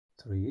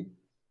Three,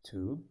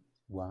 two,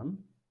 one,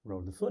 roll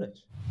the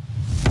footage.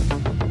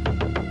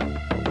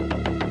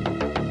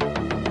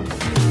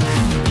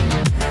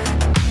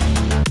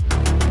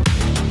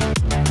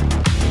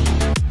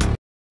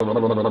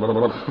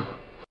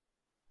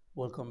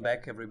 Welcome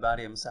back,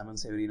 everybody. I'm Simon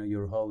Severino,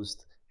 your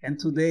host. And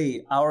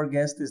today, our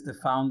guest is the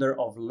founder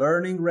of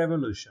Learning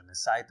Revolution, a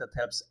site that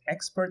helps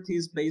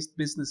expertise-based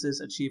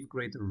businesses achieve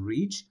greater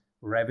reach,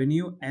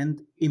 revenue,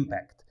 and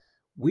impact.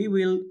 We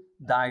will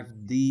dive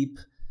deep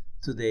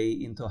today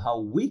into how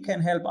we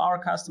can help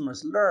our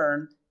customers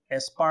learn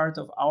as part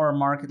of our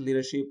market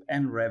leadership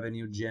and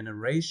revenue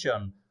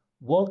generation.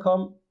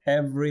 Welcome,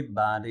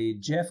 everybody.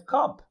 Jeff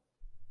Cobb.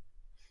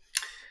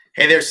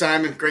 Hey there,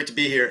 Simon. Great to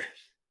be here.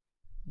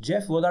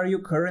 Jeff, what are you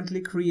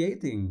currently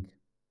creating?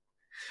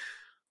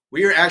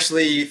 We are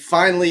actually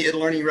finally at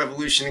Learning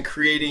Revolution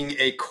creating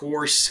a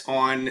course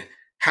on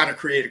how to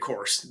create a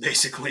course,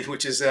 basically,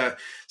 which is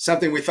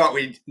something we thought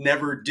we'd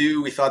never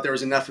do. We thought there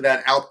was enough of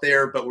that out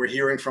there, but we're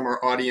hearing from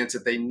our audience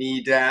that they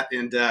need that.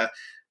 And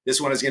this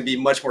one is going to be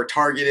much more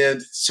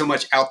targeted. So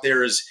much out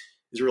there is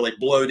really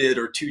bloated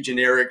or too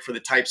generic for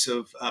the types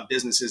of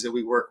businesses that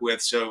we work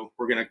with. So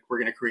we're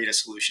gonna create a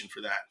solution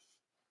for that.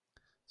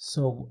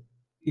 So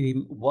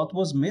what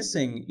was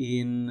missing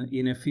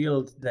in a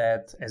field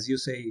that, as you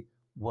say,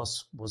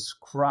 was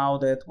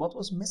crowded? What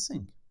was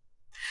missing?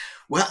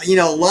 Well,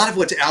 a lot of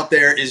what's out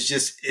there is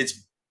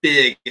it's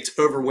big, it's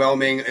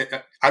overwhelming.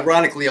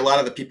 Ironically, a lot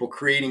of the people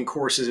creating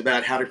courses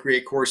about how to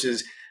create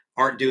courses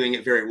aren't doing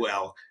it very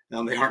well.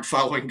 They aren't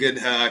following good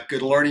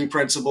learning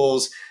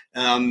principles,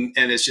 and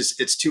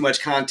it's too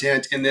much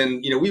content. And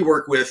then we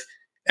work with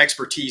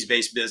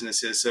expertise-based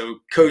businesses, so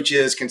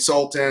coaches,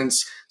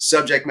 consultants,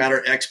 subject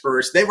matter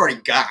experts. They've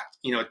already got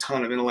a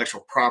ton of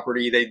intellectual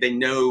property. They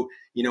know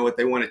what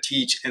they want to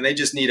teach, and they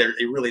just need a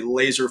really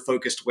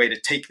laser-focused way to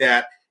take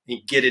that and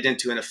get it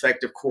into an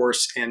effective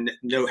course and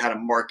know how to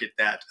market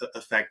that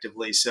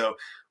effectively. So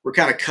we're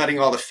kind of cutting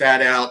all the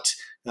fat out,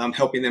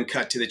 helping them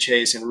cut to the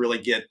chase and really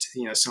get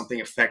something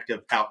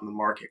effective out in the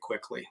market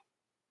quickly.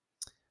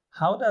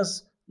 How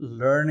does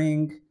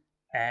learning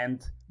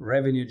and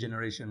revenue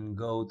generation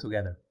go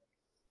together?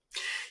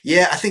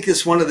 Yeah, I think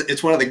it's one of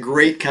the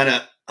great kind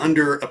of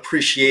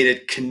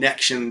underappreciated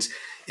connections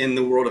in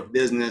the world of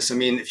business. I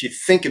mean, if you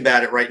think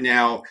about it right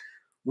now,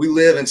 we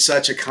live in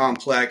such a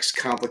complex,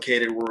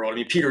 complicated world. I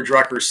mean, Peter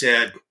Drucker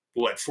said,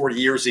 40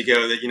 years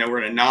ago that,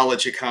 we're in a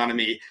knowledge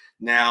economy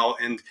now.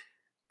 And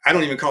I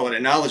don't even call it a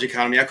knowledge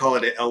economy. I call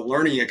it a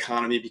learning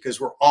economy, because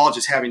we're all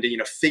just having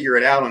to, figure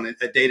it out on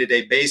a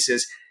day-to-day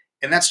basis.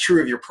 And that's true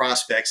of your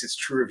prospects. It's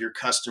true of your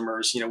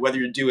customers, whether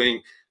you're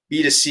doing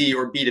B2C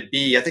or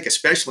B2B. I think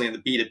especially in the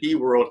B2B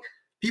world,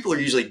 people are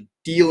usually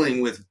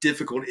dealing with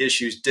difficult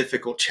issues,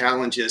 difficult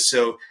challenges.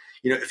 So,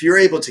 if you're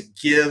able to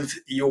give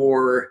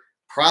your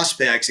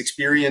prospects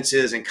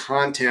experiences and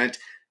content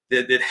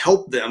that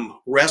help them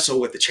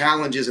wrestle with the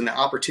challenges and the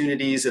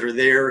opportunities that are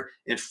there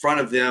in front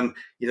of them,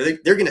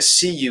 they're going to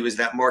see you as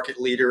that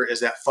market leader, as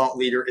that thought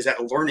leader, as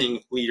that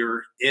learning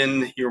leader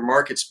in your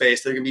market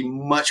space. They're going to be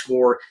much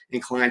more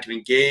inclined to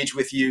engage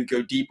with you,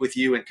 go deep with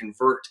you, and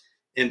convert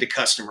into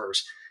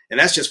customers. And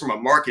that's just from a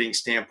marketing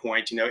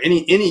standpoint.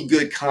 Any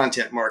good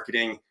content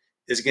marketing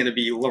is going to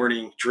be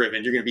learning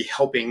driven. You're going to be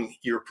helping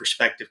your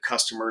prospective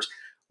customers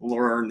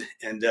learn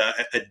and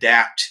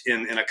adapt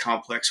in a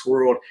complex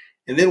world.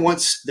 And then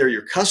once they're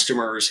your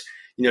customers,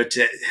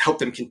 to help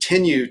them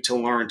continue to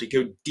learn, to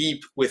go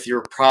deep with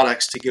your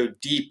products, to go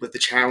deep with the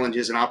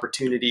challenges and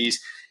opportunities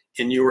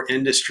in your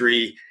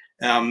industry,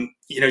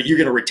 you're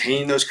going to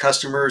retain those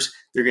customers.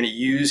 They're going to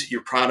use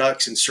your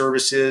products and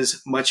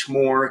services much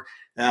more,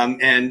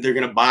 and they're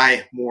going to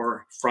buy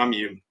more from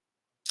you.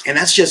 And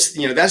that's just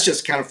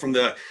kind of from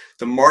the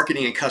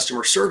marketing and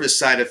customer service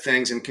side of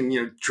things, and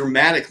can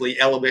dramatically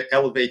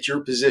elevate your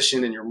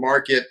position in your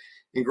market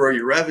and grow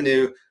your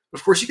revenue. But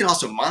of course, you can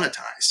also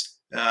monetize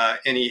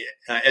any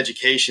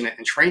education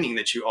and training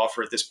that you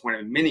offer at this point.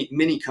 And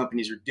many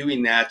companies are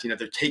doing that.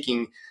 They're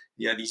taking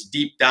these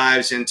deep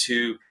dives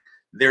into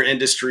their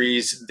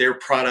industries, their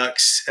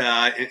products,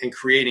 and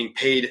creating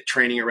paid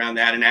training around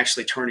that, and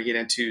actually turning it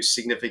into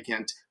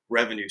significant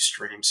revenue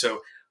streams.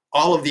 So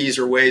all of these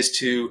are ways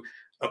to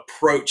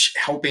approach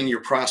helping your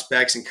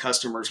prospects and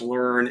customers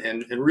learn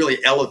and really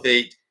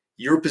elevate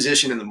your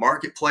position in the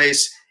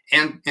marketplace,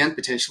 and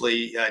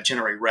potentially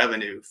generate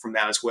revenue from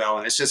that as well.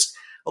 And it's just,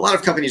 a lot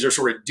of companies are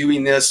sort of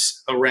doing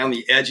this around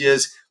the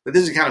edges, but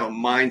this is kind of a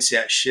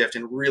mindset shift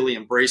and really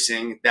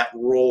embracing that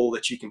role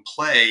that you can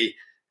play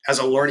as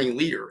a learning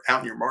leader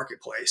out in your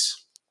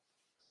marketplace.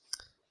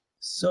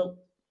 So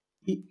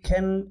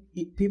can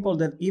people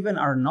that even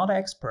are not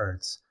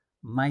experts,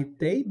 might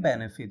they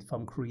benefit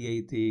from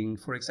creating,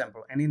 for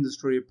example, an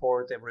industry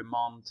report every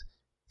month,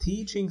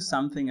 teaching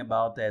something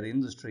about that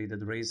industry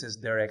that raises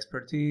their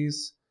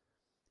expertise,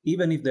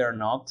 even if they're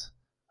not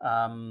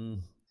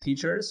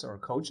teachers or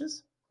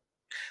coaches?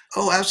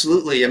 Oh,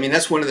 absolutely. I mean,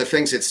 that's one of the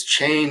things that's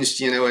changed,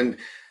 and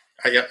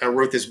I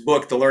wrote this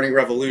book, The Learning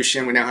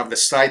Revolution. We now have the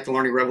site, The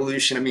Learning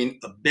Revolution. I mean,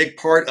 a big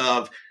part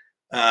of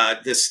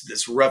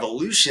this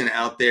revolution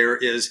out there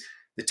is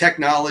the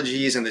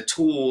technologies and the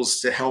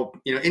tools to help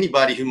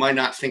anybody who might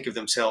not think of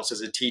themselves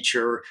as a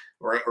teacher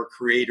or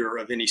creator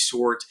of any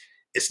sort.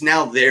 It's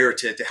now there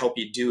to help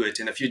you do it.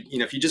 And if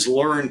you just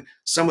learn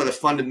some of the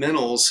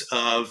fundamentals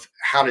of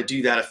how to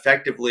do that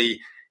effectively,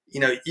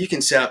 you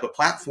can set up a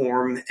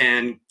platform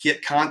and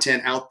get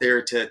content out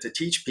there to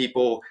teach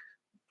people,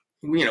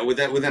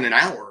 within an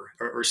hour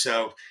or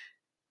so.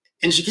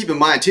 And you should keep in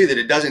mind too that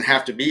it doesn't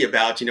have to be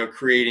about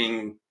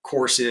creating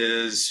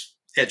courses,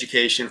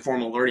 education,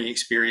 formal learning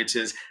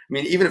experiences. I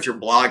mean, even if you're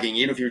blogging,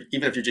 even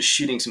if you're just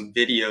shooting some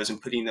videos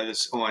and putting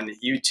those on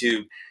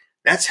YouTube,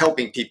 that's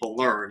helping people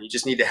learn. You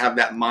just need to have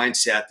that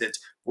mindset that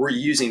we're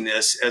using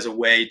this as a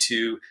way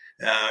to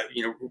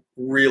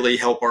really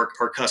help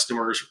our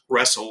customers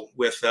wrestle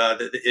with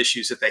the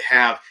issues that they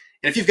have.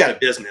 And if you've got a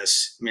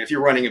business, I mean, if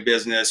you're running a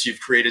business, you've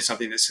created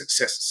something that's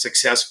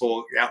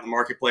successful out in the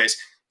marketplace,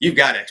 you've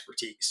got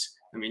expertise.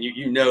 I mean,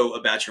 you know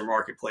about your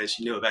marketplace,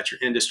 you know about your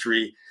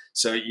industry.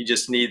 So you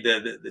just need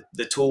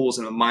the tools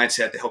and the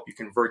mindset to help you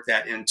convert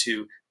that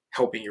into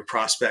helping your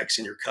prospects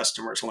and your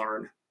customers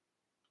learn.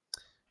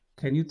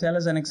 Can you tell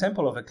us an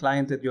example of a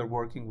client that you're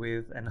working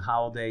with and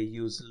how they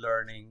use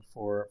learning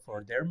for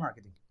their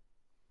marketing?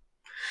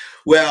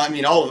 Well, I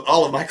mean,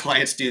 all of my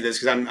clients do this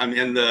because I'm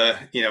in the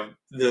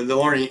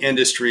learning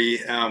industry.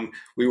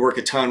 We work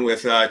a ton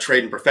with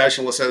trade and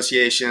professional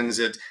associations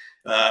that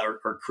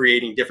are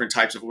creating different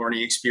types of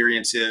learning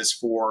experiences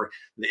for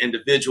the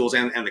individuals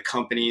and the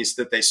companies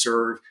that they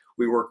serve.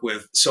 We work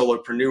with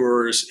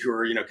solopreneurs who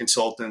are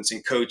consultants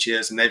and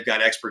coaches, and they've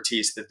got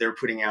expertise that they're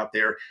putting out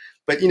there.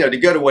 But to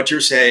go to what you're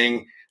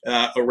saying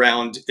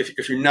around,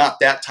 if you're not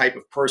that type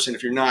of person,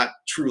 if you're not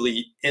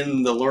truly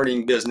in the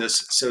learning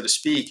business, so to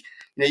speak,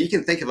 you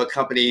can think of a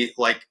company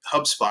like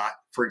HubSpot,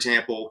 for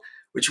example,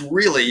 which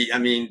really, I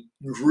mean,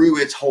 grew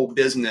its whole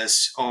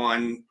business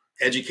on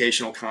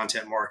educational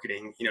content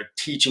marketing,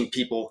 teaching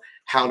people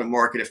how to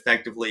market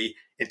effectively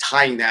and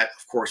tying that,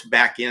 of course,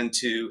 back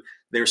into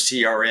their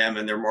CRM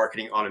and their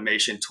marketing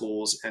automation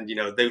tools. And,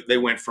 they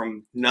went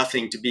from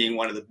nothing to being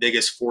one of the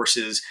biggest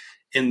forces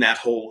in that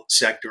whole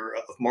sector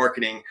of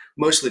marketing,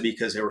 mostly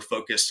because they were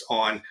focused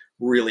on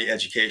really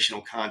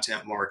educational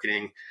content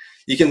marketing.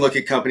 You can look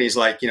at companies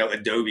like,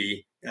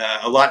 Adobe.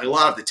 A lot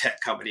of the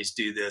tech companies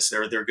do this.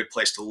 They're a good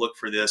place to look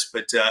for this.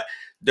 But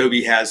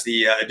Adobe has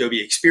the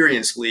Adobe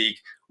Experience League,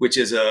 which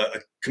is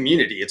a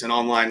community. It's an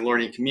online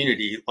learning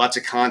community, lots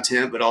of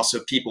content, but also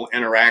people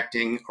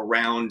interacting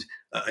around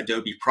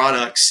Adobe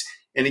products.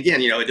 And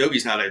again,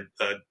 Adobe's not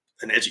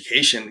an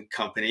education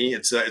company.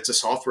 It's a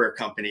software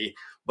company,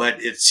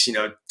 but it's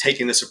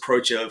taking this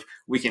approach of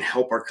we can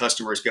help our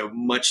customers go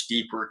much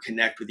deeper,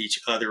 connect with each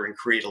other, and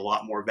create a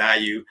lot more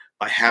value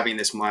by having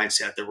this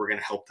mindset that we're going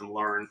to help them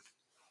learn.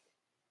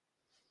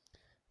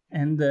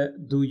 And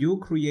do you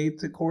create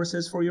the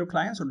courses for your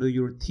clients, or do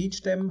you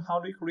teach them how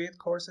to create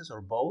courses,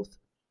 or both?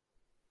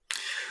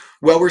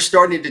 Well, we're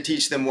starting to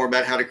teach them more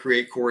about how to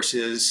create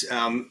courses.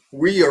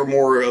 We are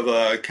more of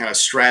a kind of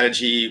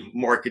strategy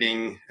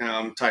marketing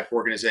type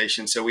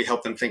organization. So we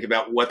help them think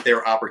about what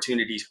their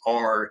opportunities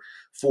are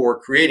for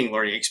creating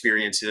learning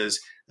experiences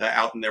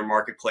out in their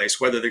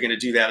marketplace, whether they're going to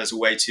do that as a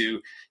way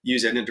to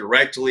use it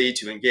indirectly,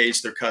 to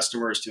engage their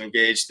customers, to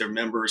engage their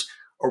members,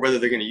 or whether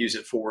they're going to use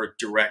it for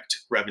direct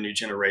revenue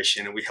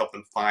generation. And we help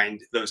them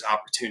find those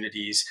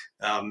opportunities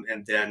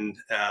and then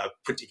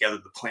put together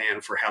the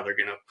plan for how they're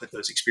going to put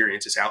those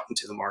experiences out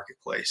into the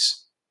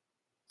marketplace.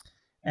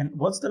 And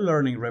what's the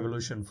learning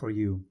revolution for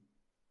you?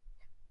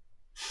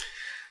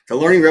 The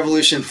learning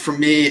revolution for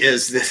me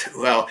is this,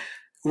 well,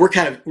 we're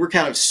kind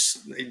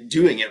of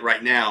doing it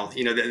right now.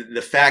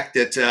 The fact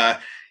that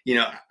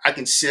I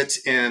can sit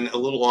in a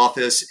little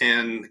office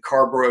in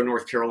Carborough,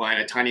 North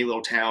Carolina, a tiny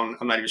little town.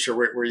 I'm not even sure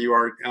where you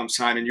are,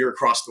 Simon. You're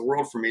across the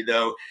world from me,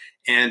 though.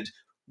 And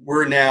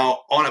we're now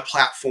on a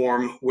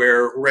platform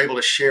where we're able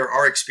to share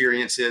our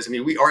experiences. I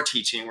mean, we are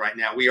teaching right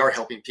now. We are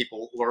helping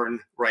people learn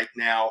right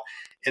now.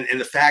 And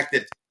the fact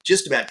that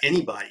just about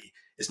anybody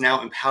is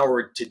now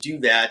empowered to do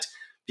that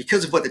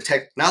because of what the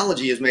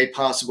technology has made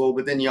possible.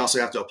 But then you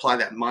also have to apply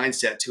that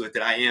mindset to it,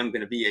 that I am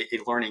going to be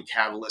a learning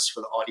catalyst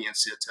for the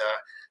audience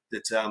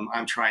that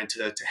I'm trying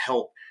to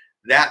help.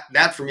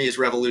 That for me is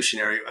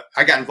revolutionary.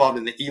 I got involved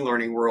in the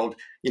e-learning world,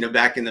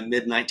 back in the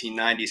mid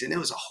 1990s, and it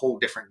was a whole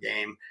different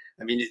game.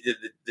 I mean,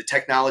 the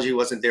technology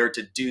wasn't there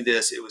to do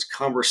this. It was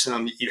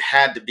cumbersome. You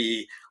had to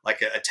be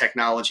like a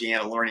technology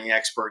and a learning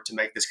expert to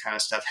make this kind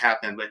of stuff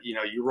happen. But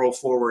you roll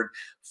forward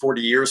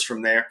 40 years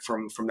from there,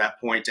 from that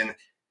point, and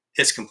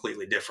it's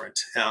completely different.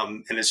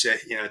 And it's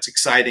it's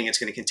exciting. It's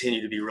going to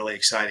continue to be really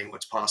exciting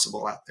what's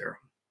possible out there.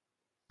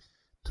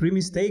 3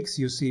 mistakes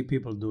you see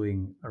people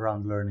doing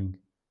around learning.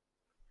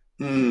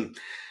 One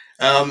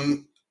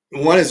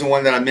is the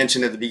one that I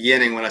mentioned at the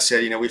beginning when I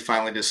said, we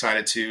finally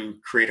decided to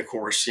create a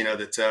course,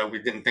 that we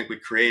didn't think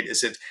we'd create,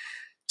 is that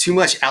too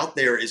much out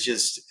there is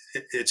just,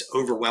 it's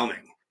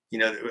overwhelming.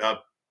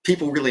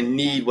 people really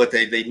need what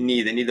they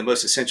need. They need the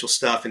most essential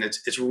stuff. And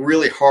it's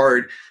really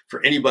hard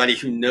for anybody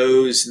who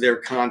knows their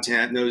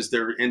content, knows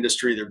their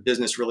industry, their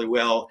business really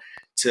well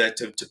to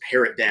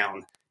pare it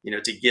down,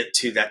 to get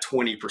to that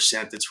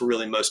 20% that's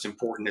really most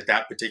important at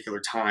that particular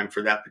time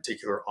for that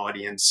particular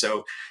audience.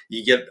 So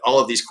you get all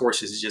of these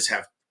courses that just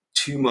have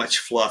too much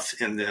fluff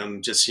in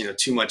them, just,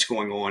 too much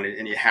going on,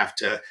 and you have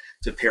to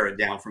pare it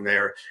down from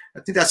there.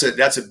 I think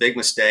that's a big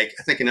mistake.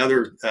 I think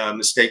another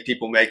mistake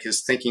people make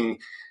is thinking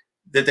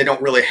that they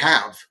don't really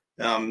have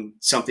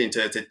something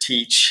to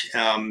teach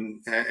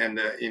and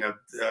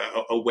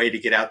a way to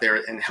get out there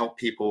and help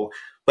people,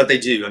 but they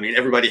do. I mean,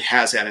 everybody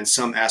has that in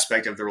some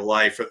aspect of their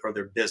life or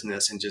their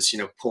business, and just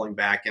pulling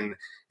back and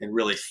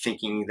really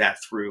thinking that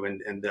through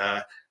and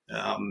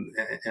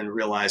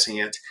realizing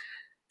it.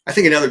 I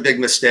think another big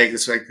mistake,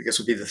 this I guess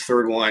would be the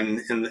third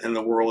one in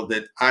the world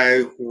that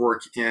I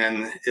work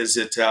in, is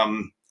that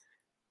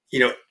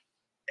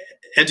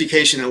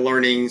education and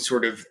learning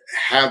sort of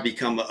have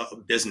become a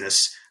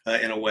business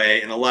in a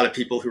way. And a lot of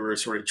people who are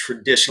sort of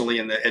traditionally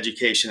in the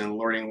education and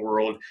learning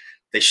world,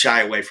 they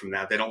shy away from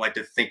that. They don't like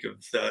to think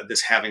of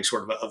this having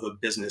sort of a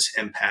business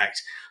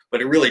impact, but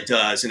it really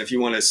does. And if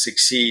you want to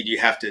succeed, you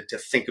have to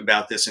think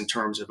about this in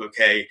terms of,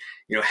 okay,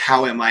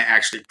 how am I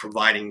actually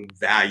providing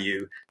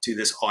value to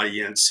this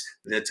audience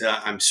that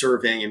I'm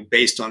serving? And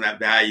based on that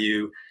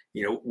value,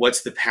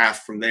 what's the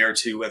path from there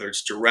to whether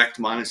it's direct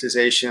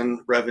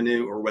monetization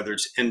revenue or whether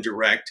it's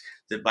indirect,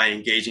 that by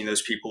engaging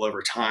those people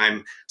over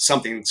time,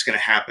 something's going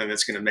to happen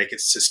that's going to make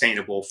it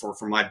sustainable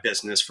for my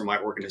business, for my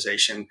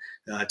organization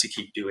to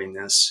keep doing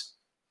this.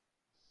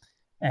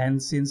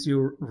 And since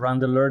you run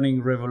the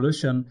Learning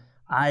Revolution,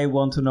 I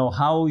want to know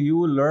how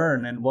you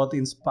learn and what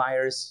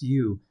inspires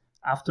you,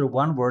 after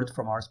one word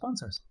from our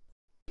sponsors.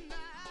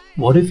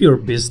 What if your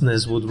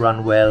business would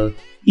run well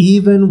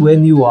even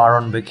when you are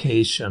on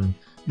vacation?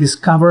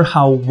 Discover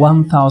how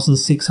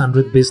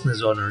 1,600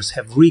 business owners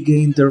have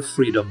regained their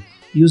freedom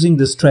using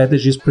the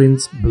Strategy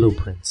Sprints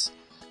blueprints.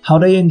 How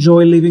they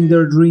enjoy living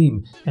their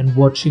dream and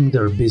watching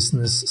their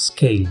business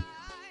scale.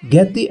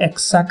 Get the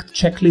exact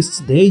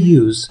checklists they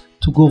use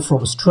to go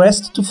from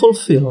stressed to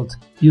fulfilled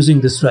using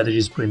the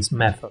Strategy Sprints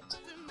method.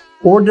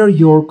 Order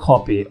your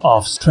copy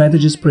of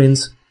Strategy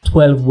Sprints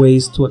 12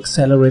 Ways to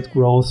Accelerate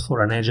Growth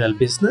for an Agile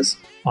Business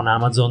on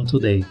Amazon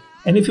today.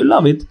 And if you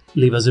love it,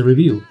 leave us a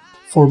review.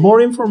 For more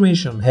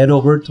information, head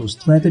over to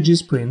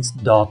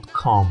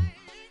strategysprints.com.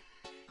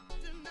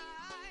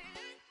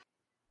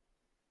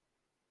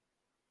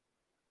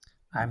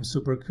 I'm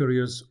super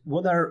curious,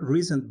 what are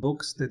recent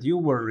books that you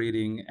were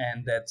reading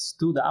and that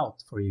stood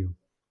out for you?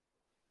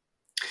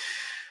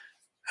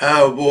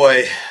 Oh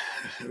boy,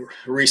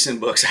 recent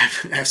books. I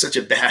have such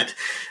a bad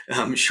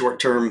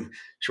short-term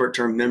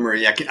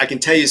memory. I can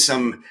tell you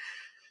some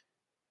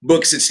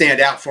books that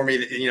stand out for me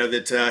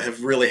that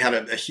have really had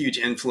a huge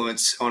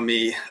influence on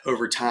me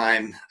over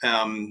time.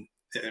 And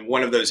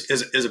one of those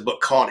is a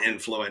book called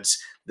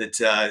Influence that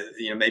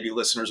maybe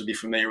listeners will be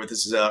familiar with.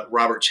 This is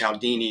Robert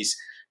Cialdini's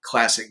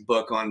classic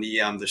book on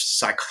the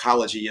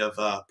psychology of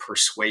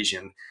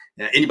persuasion.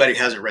 Anybody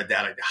who hasn't read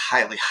that, I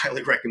highly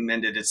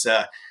recommend it. It's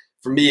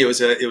for me, it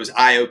was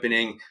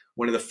eye-opening.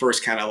 One of the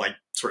first kind of like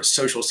sort of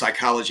social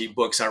psychology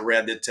books I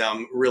read that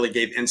really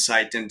gave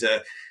insight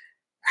into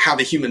how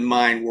the human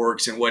mind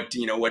works and what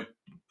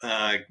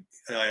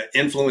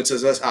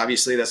influences us.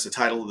 Obviously, that's the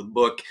title of the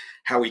book.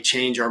 How we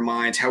change our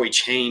minds, how we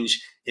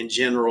change in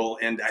general,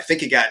 and I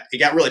think it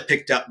got really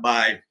picked up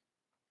by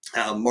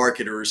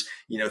marketers.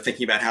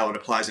 Thinking about how it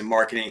applies in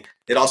marketing.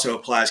 It also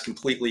applies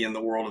completely in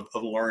the world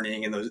of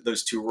learning, and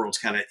those two worlds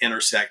kind of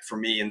intersect for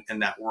me in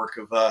that work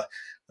of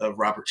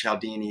Robert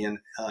Cialdini and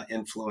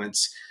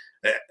Influence.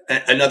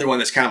 Another one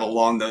that's kind of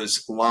along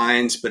those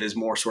lines, but is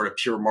more sort of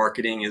pure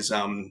marketing, is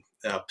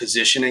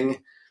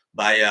Positioning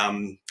by I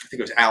think it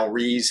was Al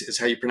Ries is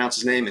how you pronounce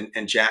his name,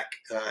 and Jack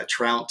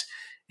Trout.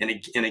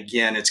 And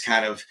again, it's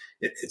kind of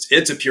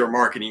it's a pure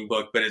marketing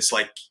book, but it's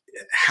like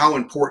how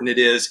important it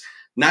is,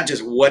 not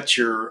just what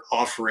you're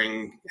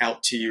offering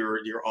out to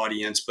your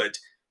audience, but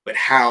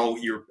how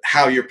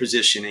you're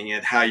positioning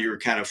it, how you're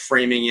kind of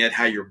framing it,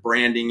 how you're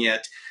branding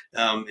it,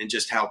 and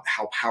just how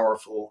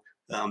powerful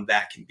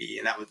that can be.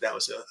 And that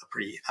was a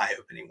pretty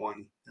eye-opening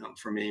one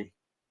for me.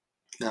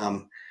 I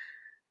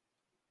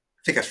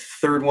think a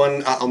third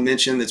one I'll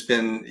mention that's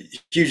been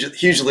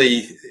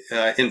hugely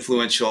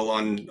influential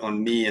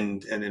on me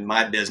and in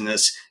my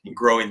business and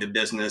growing the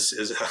business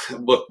is a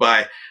book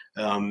by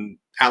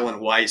Alan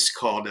Weiss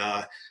called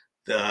The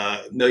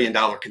 $1 Million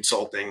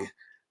Consulting,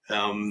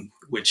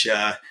 which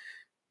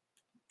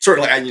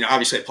certainly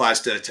obviously applies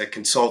to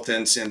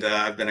consultants, and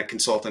I've been a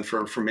consultant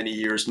for many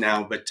years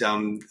now. But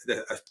a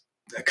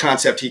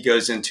concept he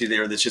goes into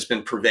there that's just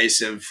been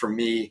pervasive for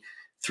me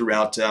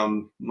throughout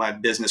my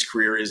business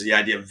career is the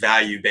idea of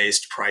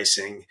value-based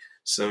pricing.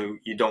 So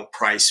you don't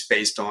price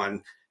based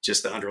on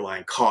just the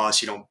underlying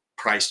cost. You don't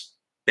price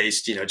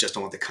based, just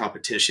on what the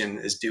competition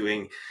is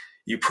doing.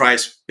 You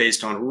price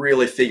based on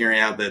really figuring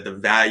out the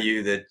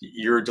value that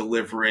you're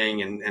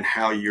delivering and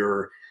how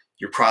your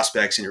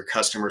prospects and your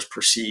customers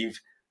perceive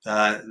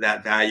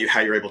that value,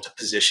 how you're able to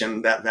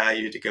position that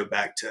value, to go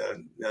back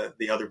to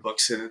the other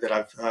books that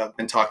I've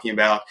been talking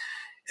about.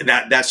 And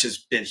that's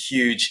just been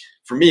huge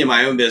for me in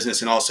my own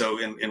business, and also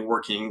in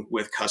working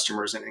with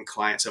customers and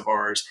clients of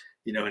ours,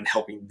 and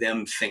helping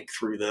them think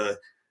through the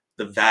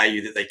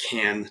value that they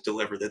can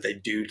deliver, that they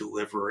do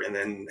deliver, and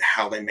then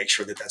how they make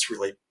sure that that's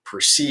really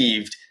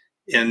perceived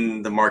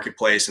in the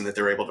marketplace, and that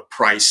they're able to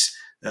price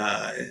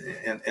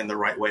in the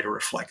right way to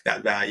reflect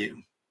that value.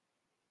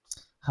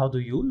 How do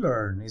you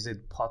learn? Is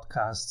it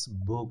podcasts,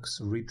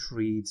 books,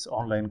 retreats,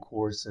 online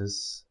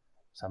courses,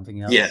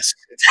 something else? Yes,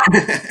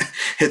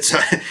 it's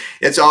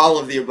it's all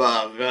of the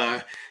above.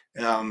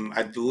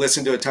 I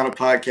listen to a ton of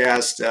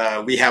podcasts.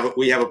 We have a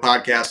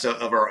podcast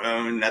of our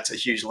own. That's a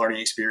huge learning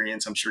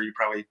experience. I'm sure you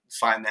probably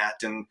find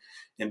that in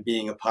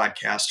being a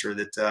podcaster,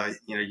 that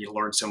you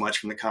learn so much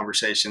from the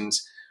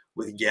conversations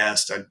with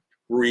guests. I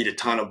read a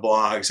ton of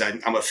blogs.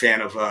 I'm a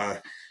fan of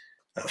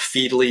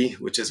Feedly,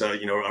 which is a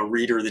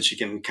reader that you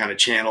can kind of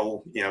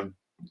channel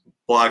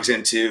blogs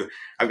into.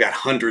 I've got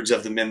hundreds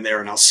of them in there,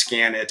 and I'll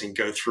scan it and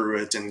go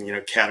through it and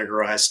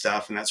categorize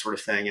stuff and that sort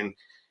of thing. And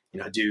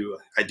I do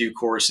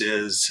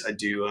courses. I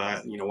do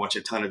watch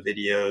a ton of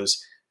videos.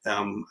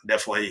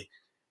 Definitely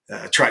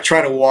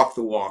try to walk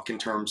the walk in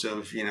terms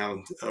of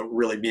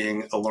really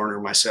being a learner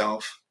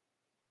myself.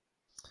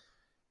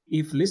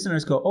 If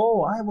listeners go,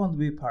 oh, I want to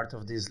be part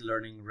of this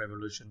learning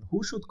revolution,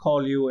 who should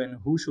call you and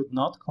who should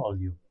not call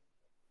you?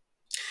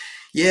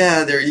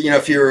 Yeah,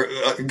 if you're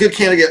a good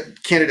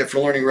candidate for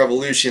Learning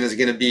Revolution, is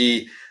going to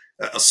be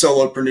a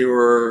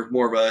solopreneur,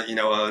 more of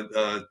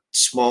a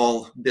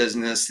small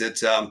business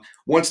that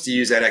wants to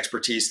use that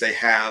expertise they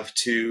have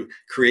to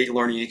create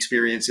learning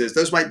experiences.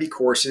 Those might be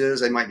courses,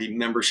 they might be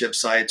membership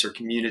sites or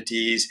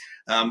communities,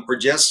 or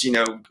just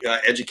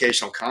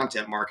educational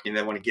content marketing.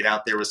 They want to get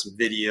out there with some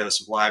video,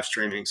 some live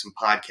streaming, some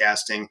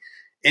podcasting.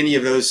 Any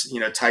of those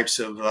types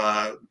of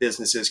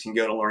businesses can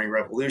go to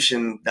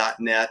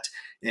learningrevolution.net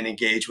and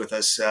engage with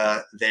us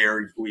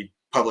there. We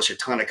publish a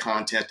ton of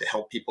content to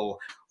help people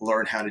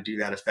learn how to do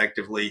that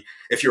effectively.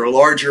 If you're a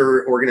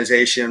larger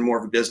organization, more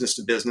of a business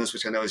to business,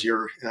 which I know is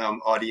your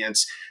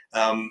audience,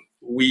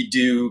 we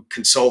do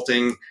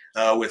consulting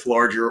with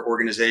larger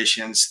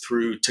organizations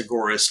through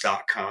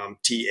Tagoras.com,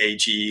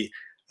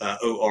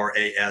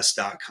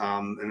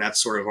 TAGORAS.com, and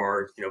that's sort of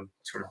our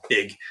sort of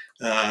big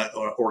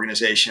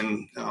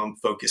organization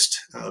focused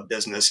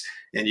business.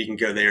 And you can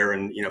go there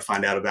and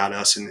find out about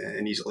us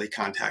and easily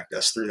contact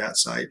us through that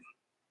site.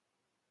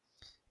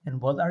 And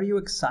what are you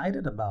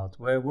excited about?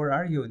 Where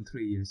are you in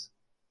 3 years?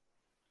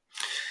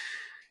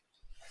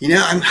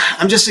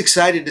 I'm just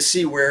excited to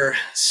see where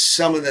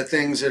some of the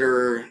things that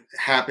are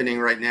happening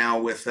right now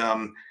with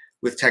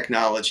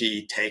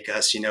technology take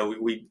us.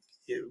 We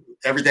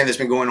everything that's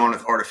been going on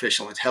with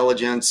artificial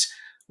intelligence,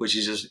 which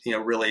is just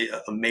really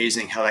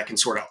amazing how that can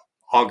sort of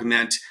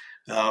augment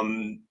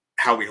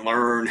how we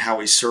learn, how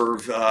we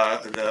serve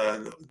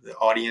the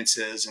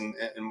audiences and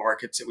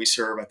markets that we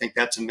serve. I think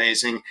that's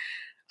amazing.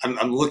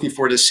 I'm looking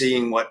forward to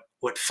seeing what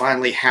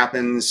finally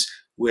happens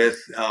with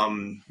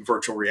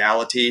virtual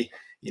reality.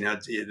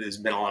 There's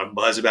been a lot of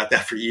buzz about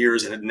that for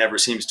years, and it never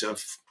seems to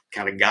have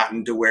kind of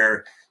gotten to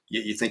where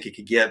you think it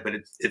could get. But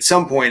at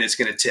some point, it's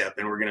going to tip,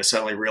 and we're going to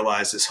suddenly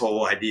realize this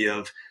whole idea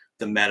of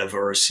the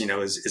metaverse,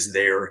 is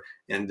there,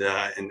 and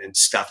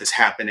stuff is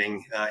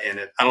happening in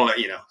it. I don't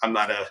know.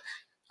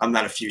 I'm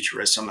not a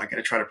futurist, so I'm not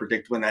going to try to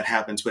predict when that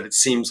happens. But it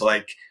seems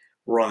like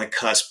we're on the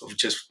cusp of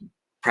just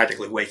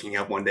practically waking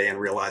up one day and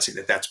realizing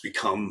that that's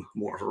become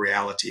more of a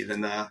reality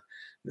than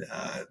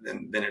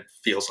it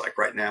feels like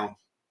right now.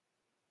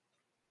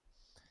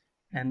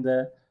 And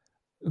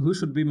who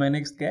should be my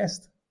next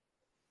guest?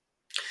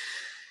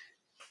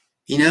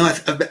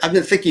 I've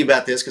been thinking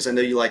about this because I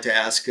know you like to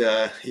ask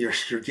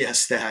your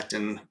guests that,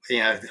 and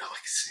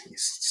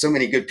so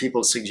many good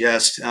people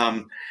suggest.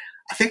 I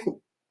think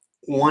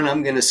one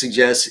I'm going to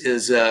suggest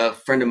is a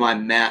friend of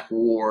mine, Matt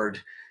Ward.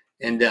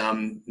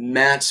 And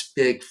Matt's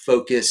big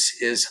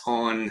focus is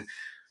on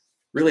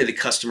really the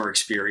customer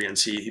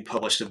experience. He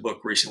published a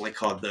book recently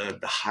called the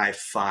High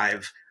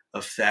Five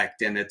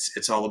Effect, and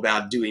it's all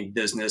about doing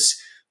business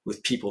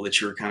with people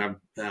that you're kind of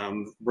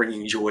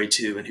bringing joy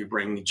to and who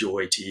bring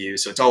joy to you.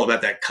 So it's all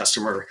about that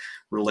customer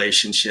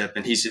relationship,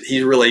 and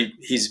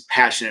he's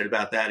passionate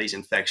about that. He's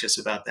infectious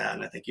about that,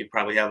 and I think you'd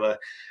probably have a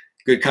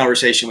good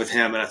conversation with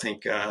him. And I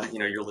think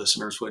your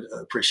listeners would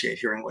appreciate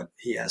hearing what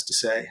he has to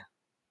say.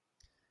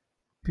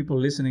 People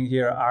listening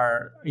here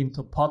are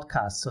into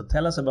podcasts. So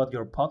tell us about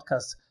your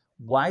podcast.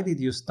 Why did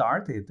you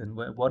start it and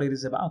what it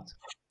is about?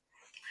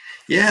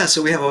 Yeah,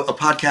 so we have a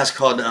podcast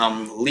called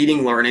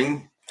Leading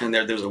Learning, and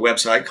there's a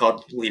website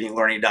called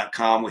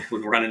leadinglearning.com. We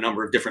run a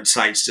number of different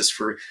sites just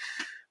for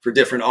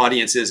different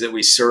audiences that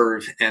we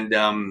serve. And,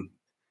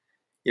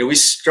 we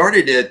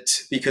started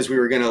it because we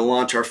were going to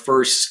launch our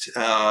first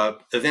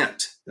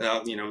event,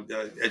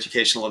 the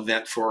educational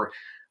event for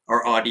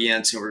our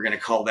audience, and we're going to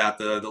call that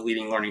the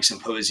Leading Learning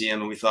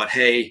Symposium. And we thought,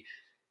 hey,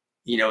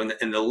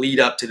 in the lead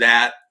up to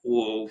that,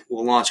 we'll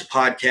launch a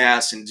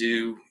podcast and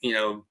do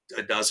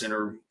a dozen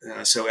or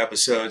so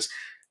episodes.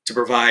 to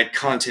provide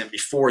content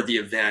before the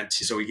event.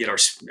 So we get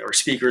our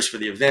speakers for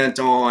the event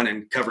on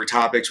and cover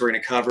topics we're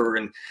going to cover,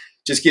 and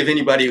just give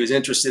anybody who's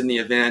interested in the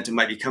event and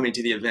might be coming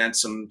to the event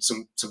some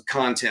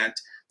content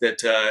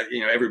that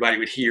everybody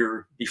would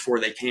hear before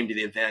they came to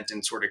the event,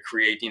 and sort of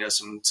create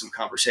some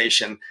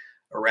conversation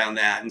around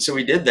that. And so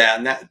we did that,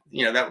 and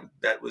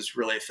that was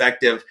really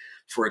effective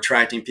for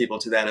attracting people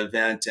to that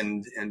event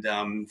and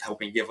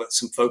helping give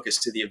some focus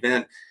to the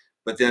event.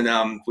 But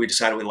then we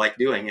decided we liked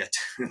doing it.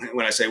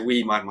 When I say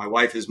we, my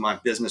wife is my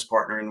business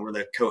partner, and we're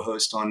the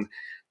co-host on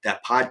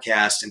that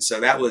podcast. And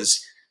so that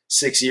was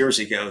 6 years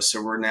ago.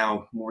 So we're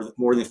now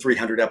more than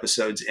 300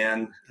 episodes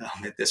in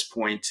at this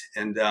point.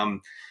 And,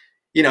 and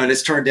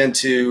it's turned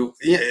into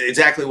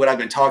exactly what I've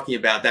been talking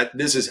about, that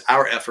this is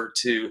our effort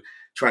to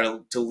try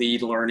to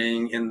lead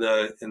learning in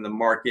the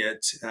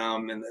market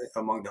and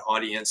among the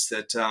audience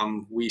that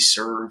we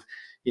serve.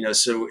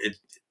 So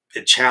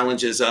it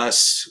challenges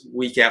us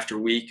week after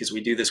week, because we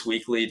do this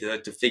weekly,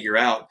 to figure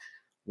out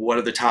what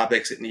are the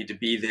topics that need to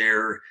be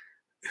there,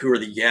 who are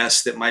the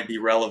guests that might be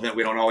relevant.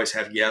 We don't always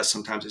have guests.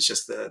 Sometimes it's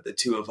just the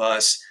two of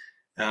us.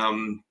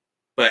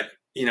 But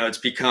it's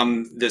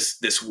become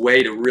this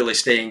way to really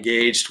stay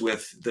engaged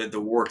with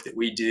the work that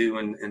we do,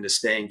 and to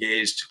stay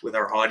engaged with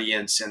our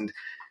audience. And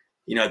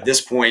at this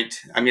point,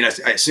 I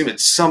assume at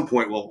some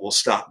point we'll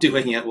stop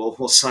doing it.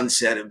 We'll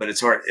sunset it, but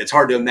it's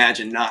hard to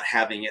imagine not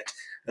having it.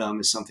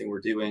 Is something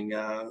we're doing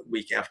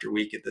week after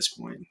week at this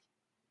point.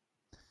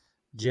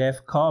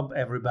 Jeff Cobb,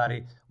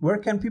 everybody. Where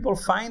can people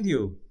find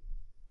you?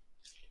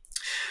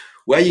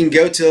 Well, you can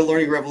go to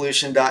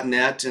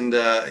learningrevolution.net and,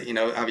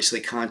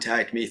 obviously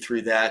contact me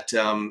through that.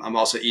 I'm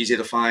also easy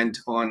to find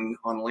on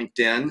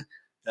LinkedIn.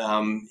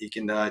 You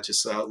can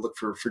just look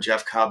for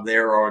Jeff Cobb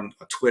there, or on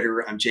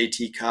Twitter. I'm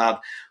JT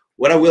Cobb.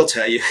 What I will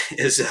tell you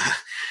is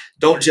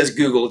don't just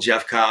Google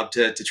Jeff Cobb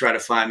to try to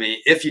find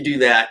me. If you do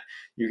that,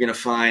 you're going to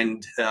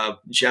find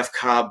Jeff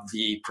Cobb,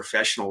 the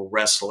professional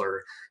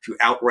wrestler, who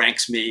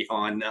outranks me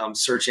on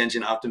search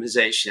engine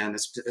optimization.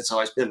 It's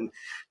always been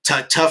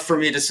tough for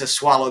me to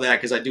swallow that,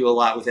 because I do a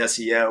lot with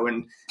SEO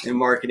and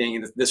marketing.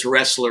 And this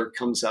wrestler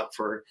comes up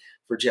for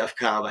Jeff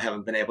Cobb. I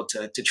haven't been able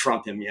to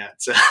trump him yet.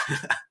 So.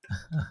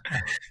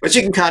 But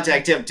you can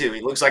contact him too.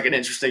 He looks like an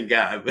interesting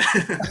guy.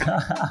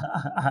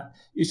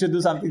 You should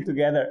do something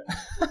together.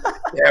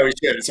 Yeah, we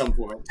should at some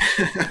point.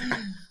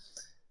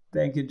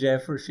 Thank you,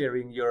 Jeff, for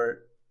sharing your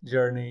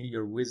journey,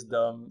 your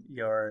wisdom,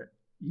 your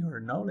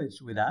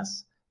knowledge with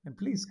us. And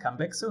please come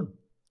back soon.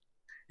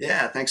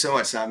 Yeah, thanks so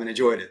much, Simon.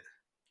 Enjoyed it.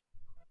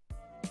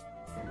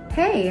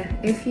 Hey,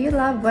 if you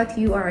love what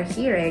you are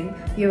hearing,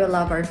 you will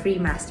love our free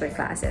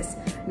masterclasses.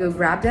 Go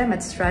grab them at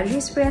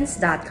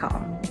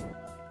strategysprints.com.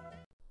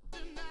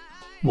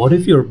 What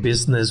if your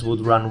business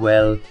would run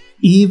well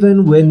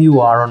even when you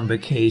are on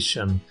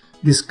vacation?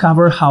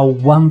 Discover how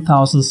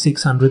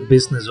 1,600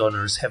 business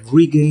owners have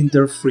regained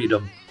their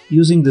freedom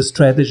using the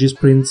Strategy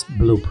Sprints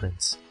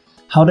blueprints.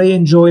 How they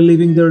enjoy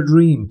living their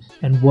dream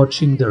and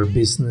watching their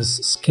business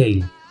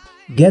scale.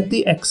 Get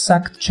the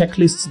exact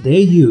checklists they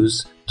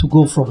use to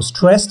go from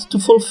stressed to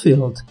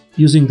fulfilled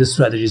using the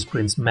Strategy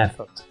Sprints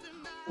method.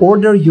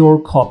 Order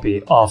your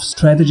copy of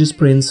Strategy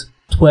Sprints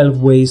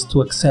 12 Ways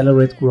to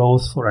Accelerate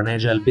Growth for an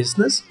Agile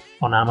Business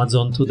on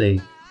Amazon today.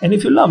 And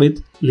if you love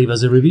it, leave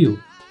us a review.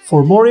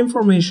 For more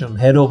information,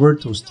 head over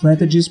to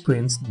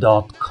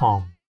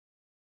strategysprints.com.